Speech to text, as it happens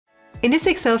In this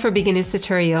Excel for Beginners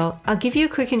tutorial, I'll give you a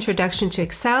quick introduction to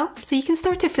Excel so you can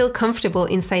start to feel comfortable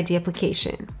inside the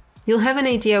application. You'll have an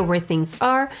idea where things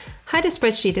are, how the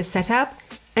spreadsheet is set up,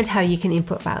 and how you can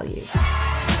input values.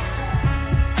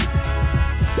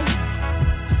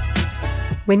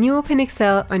 When you open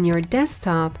Excel on your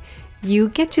desktop, you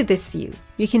get to this view.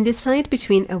 You can decide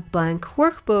between a blank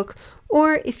workbook,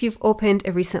 or if you've opened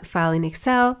a recent file in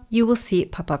Excel, you will see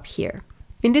it pop up here.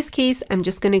 In this case, I'm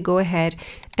just going to go ahead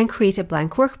and create a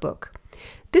blank workbook.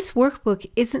 This workbook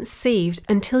isn't saved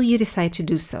until you decide to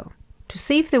do so. To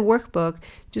save the workbook,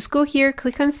 just go here,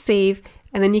 click on Save,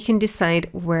 and then you can decide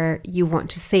where you want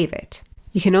to save it.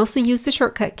 You can also use the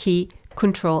shortcut key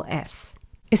Ctrl+S.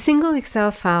 A single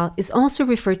Excel file is also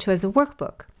referred to as a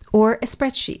workbook or a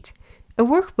spreadsheet. A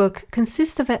workbook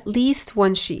consists of at least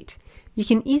one sheet. You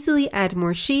can easily add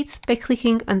more sheets by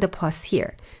clicking on the plus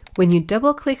here. When you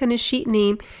double click on a sheet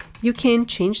name, you can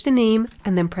change the name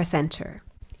and then press enter.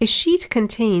 A sheet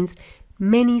contains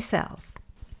many cells.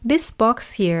 This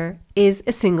box here is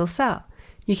a single cell.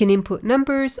 You can input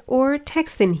numbers or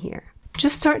text in here.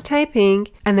 Just start typing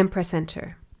and then press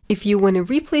enter. If you want to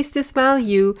replace this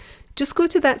value, just go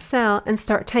to that cell and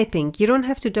start typing. You don't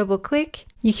have to double click.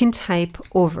 You can type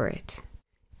over it.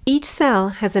 Each cell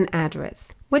has an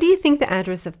address. What do you think the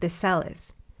address of this cell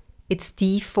is? It's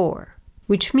D4.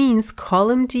 Which means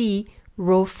column D,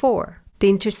 row 4. The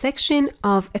intersection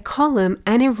of a column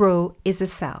and a row is a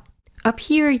cell. Up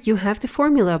here, you have the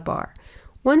formula bar.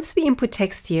 Once we input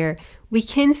text here, we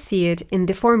can see it in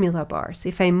the formula bar. So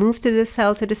if I move to the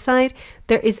cell to the side,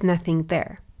 there is nothing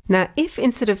there. Now, if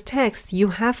instead of text, you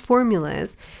have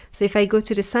formulas, so if I go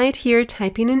to the side here,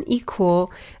 type in an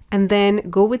equal, and then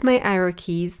go with my arrow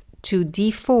keys to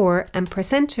D4 and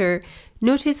press enter,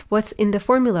 notice what's in the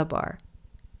formula bar.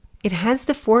 It has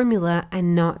the formula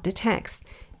and not the text.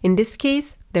 In this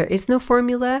case, there is no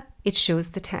formula, it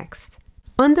shows the text.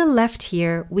 On the left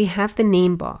here, we have the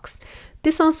name box.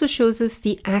 This also shows us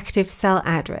the active cell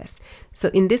address. So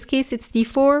in this case, it's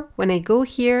D4. When I go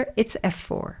here, it's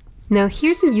F4. Now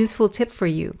here's a useful tip for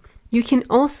you. You can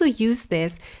also use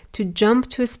this to jump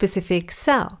to a specific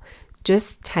cell.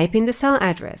 Just type in the cell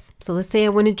address. So let's say I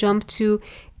want to jump to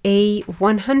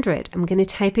A100. I'm going to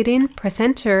type it in, press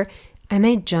enter, and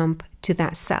I jump to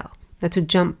that cell. Now to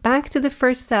jump back to the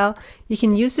first cell, you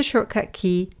can use the shortcut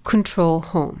key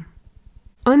Ctrl+Home.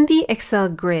 On the Excel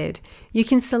grid, you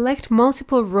can select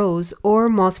multiple rows or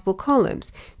multiple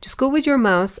columns. Just go with your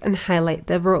mouse and highlight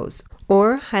the rows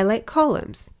or highlight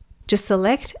columns. Just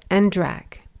select and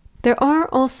drag. There are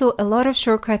also a lot of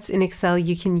shortcuts in Excel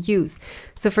you can use.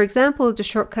 So for example, the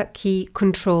shortcut key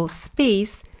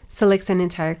Ctrl+ selects an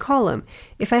entire column.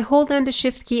 If I hold down the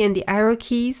Shift key and the arrow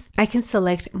keys, I can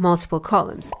select multiple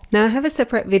columns. Now I have a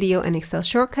separate video on Excel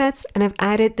shortcuts, and I've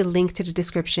added the link to the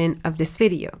description of this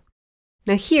video.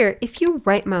 Now here, if you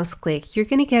right mouse click, you're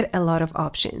going to get a lot of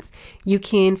options. You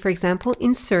can, for example,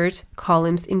 insert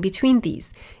columns in between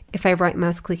these. If I right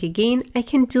mouse click again, I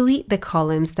can delete the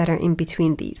columns that are in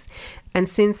between these. And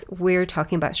since we're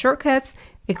talking about shortcuts,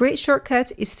 a great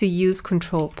shortcut is to use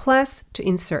Ctrl+ to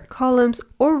insert columns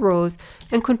or rows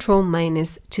and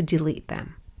Ctrl- to delete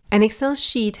them. An Excel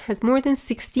sheet has more than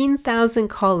 16,000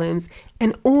 columns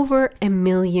and over 1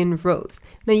 million rows.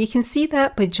 Now you can see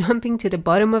that by jumping to the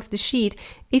bottom of the sheet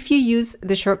if you use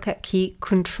the shortcut key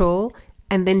Ctrl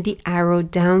and then the arrow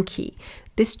down key.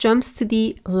 This jumps to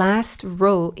the last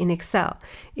row in Excel.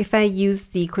 If I use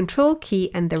the Control key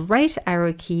and the right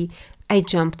arrow key, I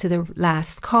jump to the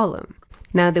last column.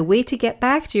 Now the way to get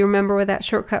back, do you remember what that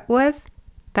shortcut was?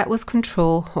 That was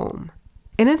Ctrl+Home.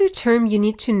 Another term you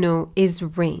need to know is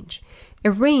range.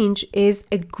 A range is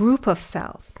a group of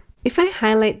cells. If I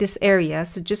highlight this area,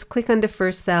 so just click on the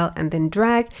first cell and then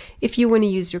drag. If you want to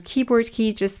use your keyboard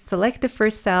key, just select the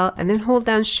first cell and then hold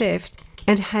down Shift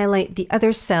and highlight the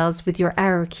other cells with your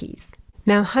arrow keys.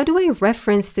 Now, how do I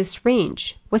reference this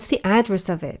range? What's the address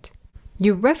of it?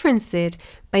 You reference it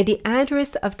by the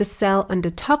address of the cell on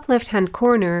the top left-hand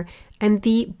corner and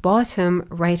the bottom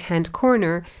right-hand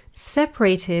corner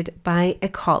separated by a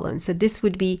colon. So this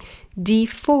would be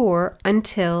D4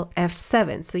 until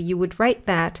F7. So you would write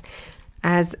that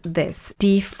as this,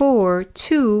 D4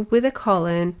 2 with a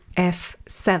colon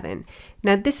F7.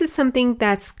 Now this is something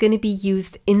that's going to be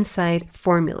used inside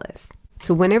formulas.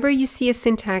 So whenever you see a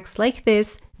syntax like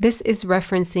this, this is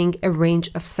referencing a range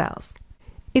of cells.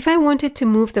 If I wanted to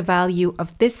move the value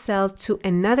of this cell to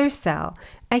another cell,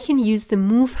 I can use the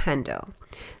move handle.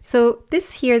 So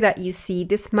this here that you see,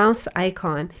 this mouse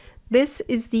icon, this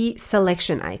is the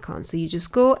selection icon. So you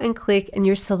just go and click and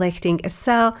you're selecting a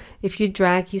cell. If you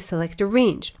drag, you select a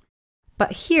range.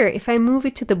 But here, if I move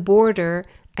it to the border,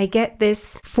 I get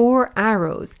this 4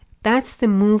 arrows. That's the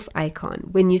move icon.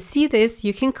 When you see this,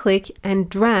 you can click and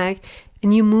drag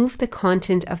and you move the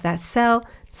content of that cell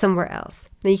somewhere else.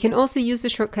 Now you can also use the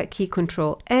shortcut key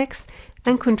Control X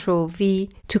and Control V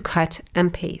to cut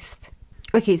and paste.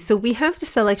 Okay, so we have the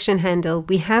selection handle,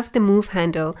 we have the move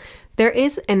handle. There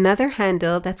is another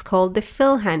handle that's called the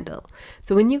fill handle.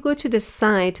 So when you go to the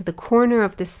side, to the corner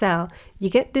of the cell, you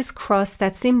get this cross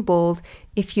that's in bold.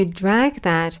 If you drag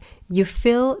that, you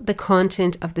fill the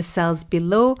content of the cells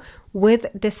below with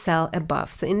the cell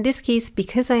above. So in this case,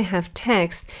 because I have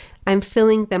text, I'm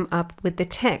filling them up with the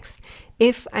text.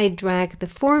 If I drag the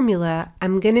formula,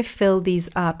 I'm going to fill these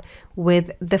up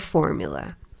with the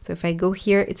formula. So if I go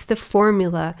here, it's the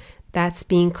formula that's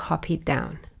being copied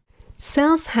down.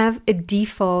 Cells have a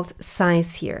default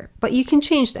size here, but you can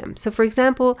change them. So for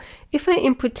example, if I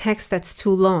input text that's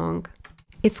too long,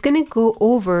 it's going to go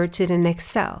over to the next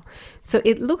cell. So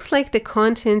it looks like the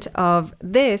content of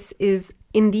this is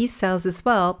in these cells as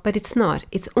well, but it's not.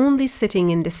 It's only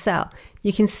sitting in the cell.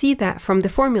 You can see that from the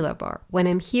formula bar. When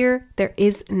I'm here, there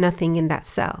is nothing in that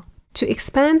cell. To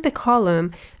expand the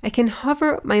column, I can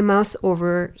hover my mouse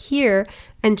over here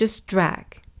and just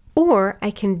drag. Or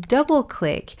I can double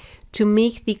click to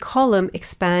make the column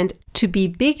expand to be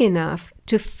big enough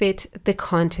to fit the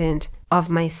content of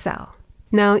my cell.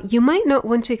 Now, you might not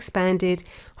want to expand it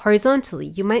horizontally.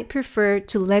 You might prefer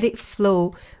to let it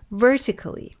flow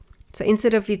vertically. So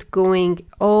instead of it going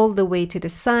all the way to the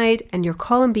side and your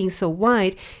column being so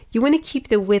wide, you want to keep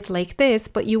the width like this,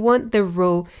 but you want the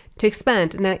row to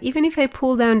expand. Now, even if I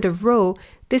pull down the row,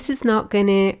 this is not going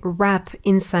to wrap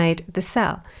inside the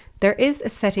cell. There is a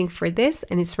setting for this,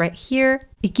 and it's right here.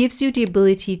 It gives you the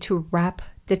ability to wrap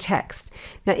the text.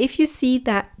 Now, if you see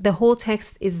that the whole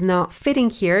text is not fitting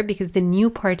here because the new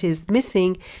part is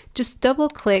missing, just double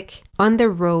click on the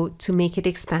row to make it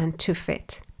expand to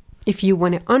fit. If you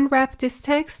want to unwrap this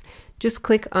text, just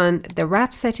click on the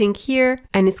wrap setting here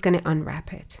and it's going to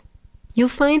unwrap it. You'll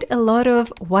find a lot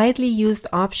of widely used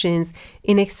options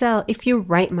in Excel if you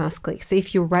right mouse click. So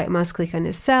if you right mouse click on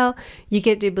a cell, you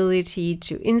get the ability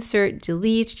to insert,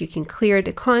 delete, you can clear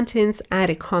the contents, add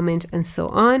a comment, and so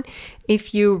on.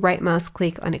 If you right mouse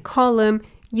click on a column,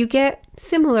 you get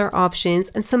similar options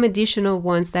and some additional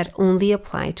ones that only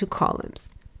apply to columns.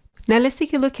 Now let's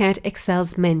take a look at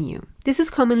Excel's menu. This is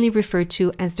commonly referred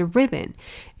to as the ribbon.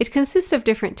 It consists of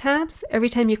different tabs. Every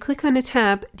time you click on a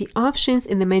tab, the options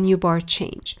in the menu bar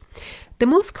change. The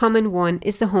most common one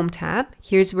is the Home tab.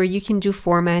 Here's where you can do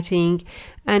formatting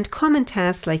and common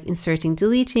tasks like inserting,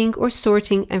 deleting, or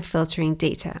sorting and filtering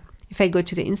data. If I go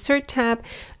to the Insert tab,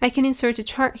 I can insert a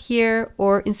chart here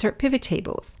or insert pivot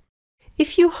tables.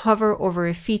 If you hover over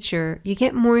a feature, you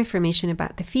get more information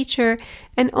about the feature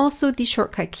and also the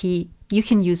shortcut key you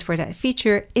can use for that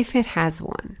feature if it has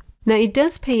one. Now, it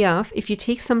does pay off if you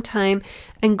take some time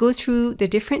and go through the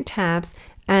different tabs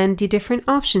and the different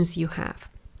options you have.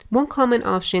 One common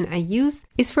option I use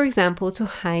is, for example, to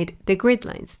hide the grid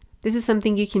lines. This is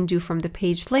something you can do from the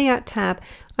Page Layout tab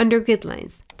under Grid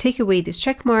Lines. Take away this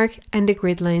check mark and the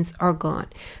grid lines are gone.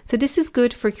 So this is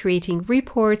good for creating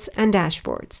reports and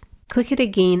dashboards. Click it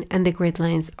again and the grid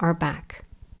lines are back.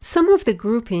 Some of the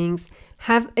groupings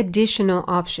have additional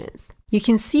options. You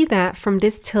can see that from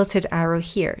this tilted arrow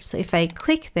here. So if I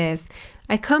click this,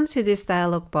 I come to this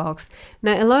dialog box.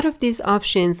 Now, a lot of these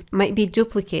options might be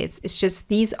duplicates. It's just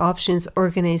these options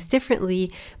organized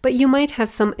differently, but you might have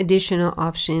some additional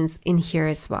options in here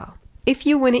as well. If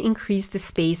you want to increase the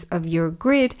space of your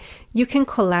grid, you can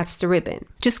collapse the ribbon.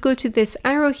 Just go to this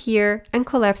arrow here and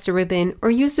collapse the ribbon, or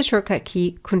use the shortcut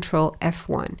key Control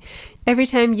F1. Every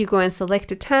time you go and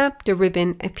select a tab, the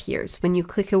ribbon appears. When you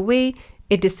click away,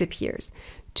 it disappears.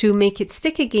 To make it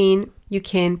stick again, you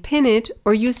can pin it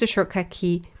or use the shortcut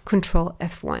key Control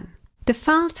F1. The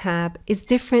File tab is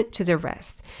different to the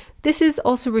rest. This is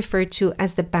also referred to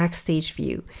as the backstage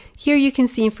view. Here you can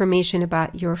see information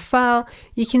about your file.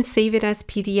 You can save it as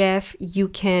PDF, you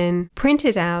can print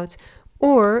it out,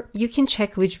 or you can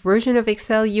check which version of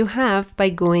Excel you have by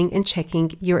going and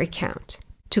checking your account.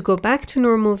 To go back to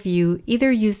normal view,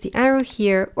 either use the arrow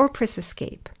here or press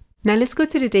Escape. Now let's go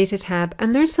to the Data tab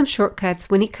and learn some shortcuts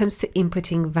when it comes to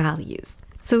inputting values.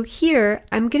 So here,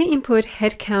 I'm going to input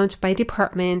headcount by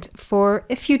department for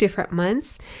a few different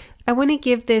months. I want to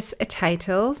give this a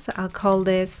title, so I'll call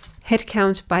this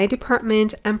Headcount by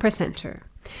Department and press Enter.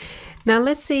 Now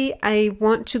let's say I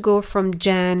want to go from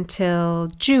Jan till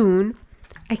June.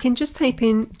 I can just type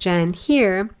in Jan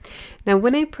here. Now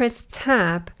when I press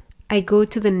Tab, I go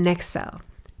to the next cell.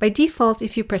 By default,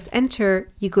 if you press Enter,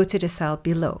 you go to the cell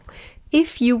below.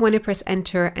 If you want to press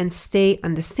enter and stay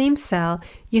on the same cell,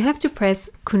 you have to press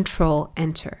Control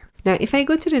Enter. Now, if I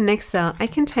go to the next cell, I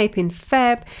can type in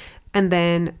Feb and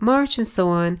then March and so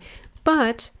on,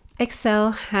 but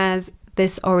Excel has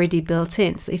this already built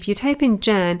in. So if you type in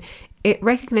Jan, it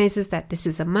recognizes that this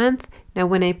is a month. Now,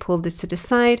 when I pull this to the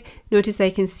side, notice I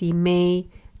can see May,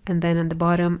 and then on the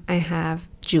bottom, I have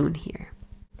June here.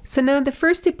 So now the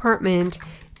first department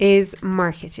is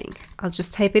marketing. I'll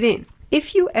just type it in.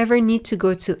 If you ever need to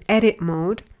go to edit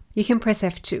mode, you can press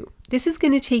F2. This is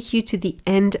going to take you to the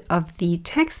end of the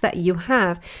text that you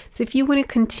have. So if you want to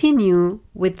continue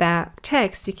with that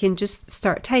text, you can just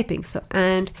start typing. So,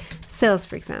 and sales,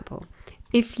 for example.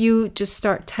 If you just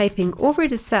start typing over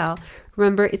the cell,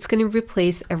 remember, it's going to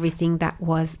replace everything that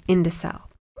was in the cell.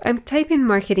 I'm typing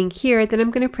marketing here, then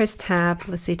I'm going to press tab,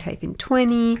 let's say type in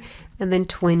 20, and then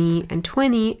 20 and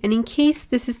 20. And in case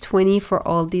this is 20 for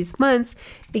all these months,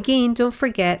 again, don't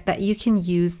forget that you can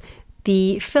use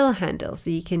the fill handle.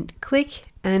 So you can click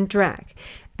and drag.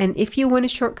 And if you want a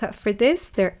shortcut for this,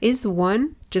 there is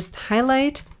one. Just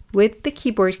highlight with the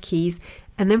keyboard keys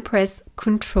and then press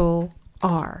Control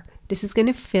R. This is going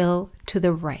to fill to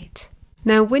the right.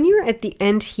 Now, when you're at the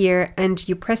end here and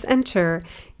you press enter,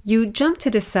 you jump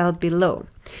to the cell below.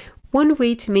 One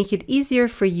way to make it easier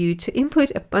for you to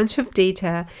input a bunch of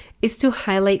data is to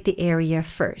highlight the area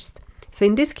first. So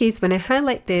in this case, when I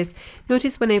highlight this,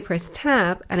 notice when I press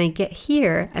tab and I get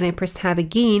here and I press tab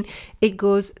again, it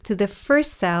goes to the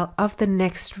first cell of the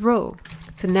next row.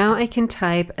 So now I can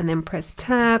type and then press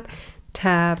tab,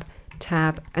 tab,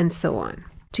 tab, and so on.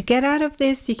 To get out of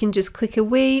this, you can just click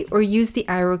away or use the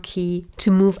arrow key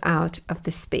to move out of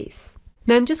the space.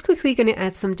 Now I'm just quickly going to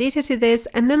add some data to this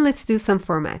and then let's do some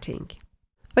formatting.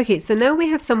 Okay, so now we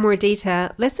have some more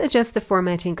data. Let's adjust the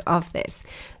formatting of this.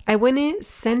 I want to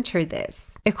center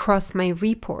this across my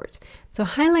report. So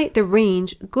highlight the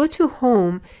range, go to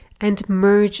home and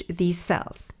merge these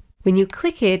cells. When you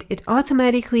click it, it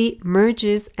automatically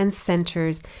merges and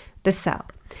centers the cell.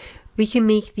 We can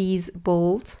make these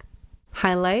bold,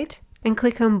 highlight, and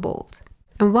click on bold.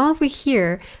 And while we're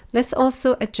here, let's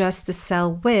also adjust the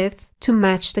cell width to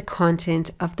match the content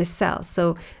of the cell.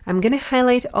 So I'm going to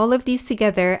highlight all of these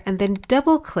together and then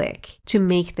double click to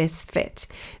make this fit.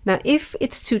 Now, if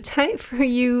it's too tight for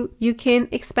you, you can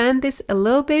expand this a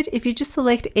little bit. If you just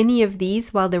select any of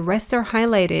these while the rest are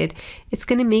highlighted, it's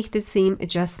going to make the same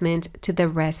adjustment to the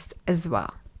rest as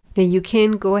well. Now you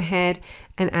can go ahead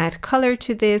and add color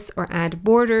to this or add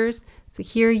borders. So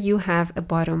here you have a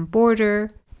bottom border.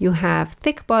 You have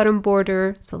thick bottom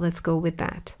border, so let's go with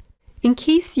that. In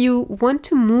case you want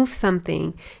to move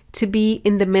something to be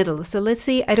in the middle, so let's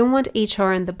say I don't want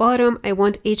HR on the bottom, I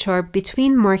want HR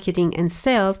between marketing and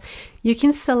sales, you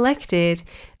can select it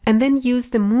and then use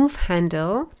the move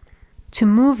handle to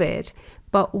move it.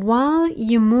 But while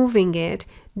you're moving it,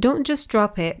 don't just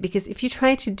drop it, because if you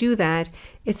try to do that,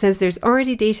 it says there's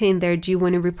already data in there. Do you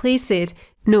want to replace it?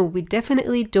 No, we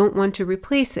definitely don't want to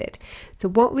replace it. So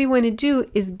what we want to do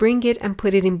is bring it and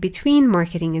put it in between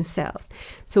marketing and sales.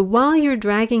 So while you're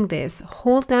dragging this,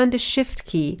 hold down the shift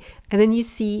key and then you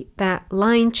see that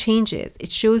line changes.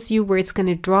 It shows you where it's going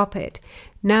to drop it.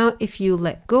 Now, if you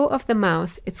let go of the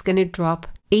mouse, it's going to drop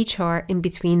HR in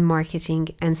between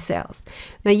marketing and sales.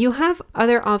 Now you have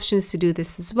other options to do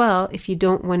this as well. If you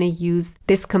don't want to use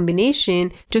this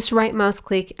combination, just right mouse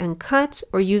click and cut,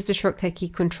 or use the shortcut key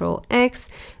Control X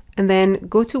and then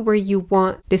go to where you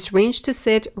want this range to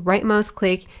sit, right mouse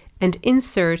click and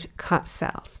insert cut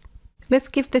cells. Let's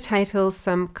give the title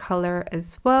some color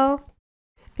as well.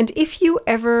 And if you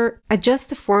ever adjust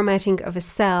the formatting of a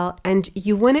cell and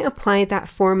you want to apply that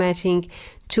formatting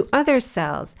to other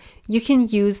cells, you can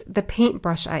use the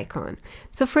paintbrush icon.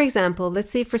 So for example,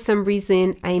 let's say for some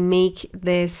reason I make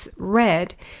this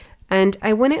red and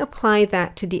I want to apply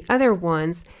that to the other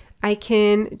ones. I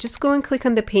can just go and click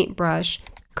on the paintbrush,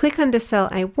 click on the cell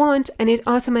I want, and it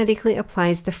automatically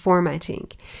applies the formatting.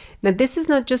 Now this is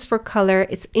not just for color,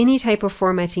 it's any type of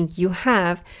formatting you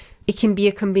have. It can be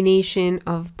a combination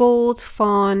of bold,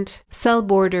 font, cell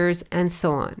borders, and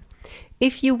so on.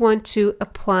 If you want to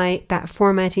apply that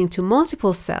formatting to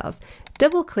multiple cells,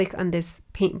 double click on this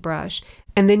paintbrush,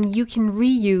 and then you can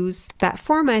reuse that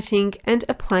formatting and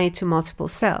apply it to multiple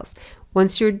cells.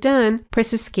 Once you're done,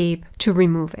 press Escape to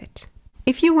remove it.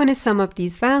 If you want to sum up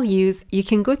these values, you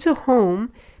can go to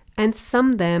Home and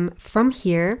sum them from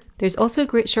here. There's also a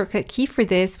great shortcut key for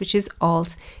this, which is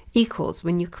Alt equals.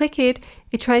 When you click it,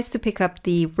 it tries to pick up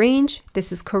the range.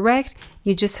 This is correct.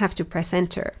 You just have to press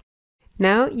enter.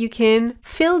 Now you can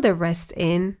fill the rest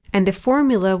in and the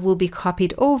formula will be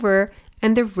copied over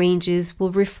and the ranges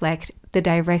will reflect the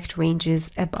direct ranges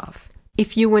above.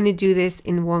 If you want to do this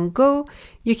in one go,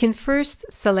 you can first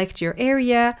select your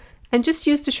area and just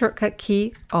use the shortcut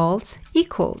key Alt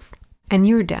equals, and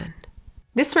you're done.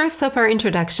 This wraps up our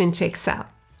introduction to Excel.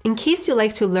 In case you'd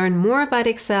like to learn more about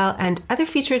Excel and other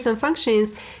features and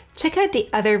functions, check out the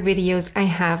other videos I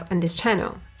have on this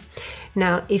channel.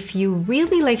 Now, if you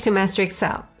really like to master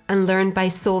Excel and learn by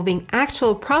solving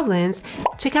actual problems,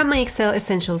 check out my Excel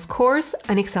Essentials course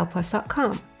on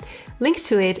excelplus.com. Link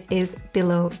to it is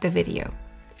below the video.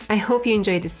 I hope you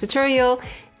enjoyed this tutorial.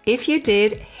 If you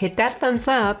did, hit that thumbs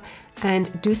up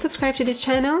and do subscribe to this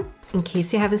channel in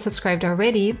case you haven't subscribed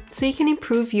already, so you can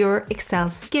improve your Excel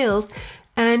skills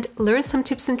and learn some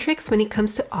tips and tricks when it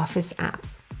comes to Office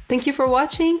apps. Thank you for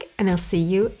watching, and I'll see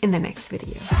you in the next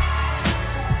video.